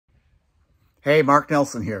Hey, Mark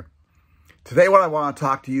Nelson here. Today what I want to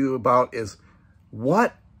talk to you about is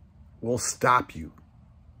what will stop you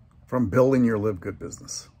from building your LiveGood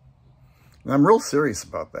business. And I'm real serious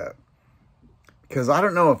about that because I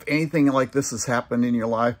don't know if anything like this has happened in your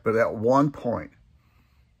life, but at one point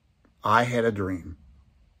I had a dream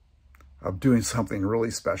of doing something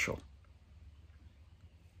really special.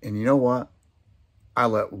 And you know what? I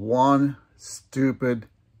let one stupid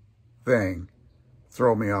thing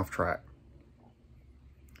throw me off track.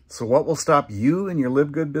 So what will stop you in your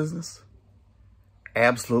LiveGood business?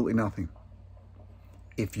 Absolutely nothing.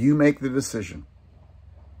 If you make the decision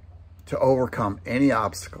to overcome any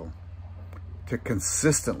obstacle, to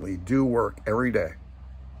consistently do work every day,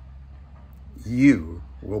 you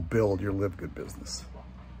will build your LiveGood business.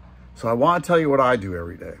 So I want to tell you what I do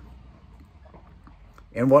every day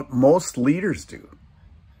and what most leaders do.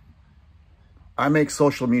 I make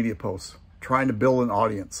social media posts trying to build an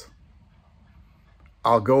audience.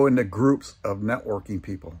 I'll go into groups of networking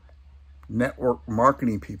people, network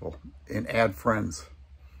marketing people, and add friends.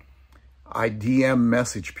 I DM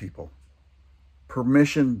message people,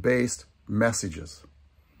 permission-based messages.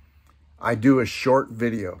 I do a short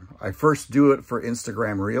video. I first do it for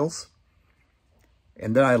Instagram Reels,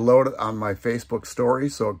 and then I load it on my Facebook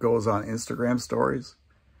stories, so it goes on Instagram stories.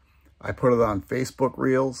 I put it on Facebook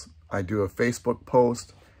Reels. I do a Facebook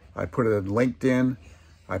post. I put it in LinkedIn.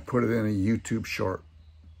 I put it in a YouTube short.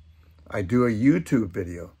 I do a YouTube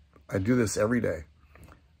video. I do this every day.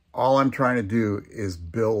 All I'm trying to do is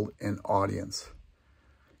build an audience.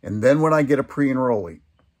 And then when I get a pre-enrollee,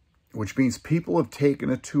 which means people have taken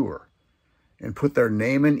a tour and put their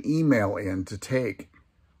name and email in to take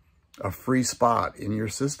a free spot in your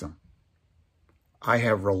system, I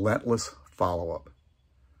have relentless follow-up.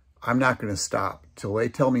 I'm not going to stop till they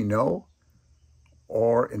tell me no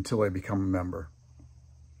or until they become a member.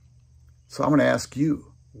 So I'm going to ask you,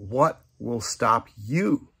 what will stop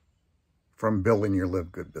you from building your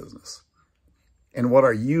LiveGood business? And what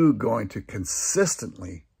are you going to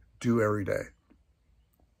consistently do every day?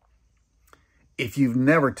 If you've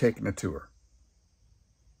never taken a tour,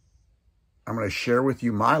 I'm going to share with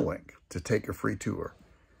you my link to take a free tour.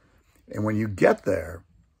 And when you get there,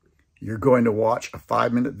 you're going to watch a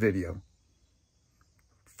 5-minute video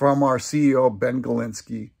from our CEO, Ben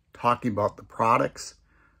Galinsky, talking about the products,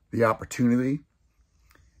 the opportunity.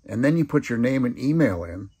 And then you put your name and email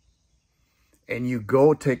in and you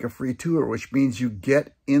go take a free tour, which means you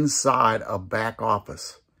get inside a back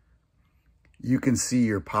office. You can see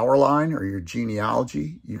your power line or your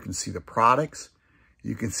genealogy. You can see the products.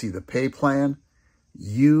 You can see the pay plan.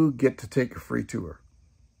 You get to take a free tour.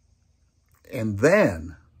 And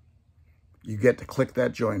then you get to click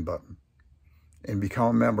that join button and become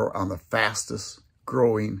a member on the fastest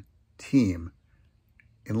growing team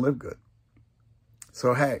in LiveGood.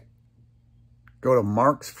 So, hey, go to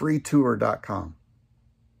marksfreetour.com,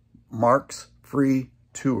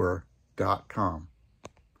 marksfreetour.com.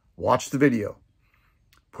 Watch the video,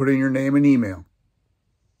 put in your name and email,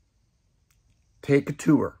 take a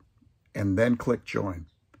tour, and then click join.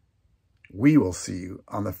 We will see you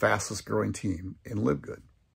on the fastest growing team in LiveGood.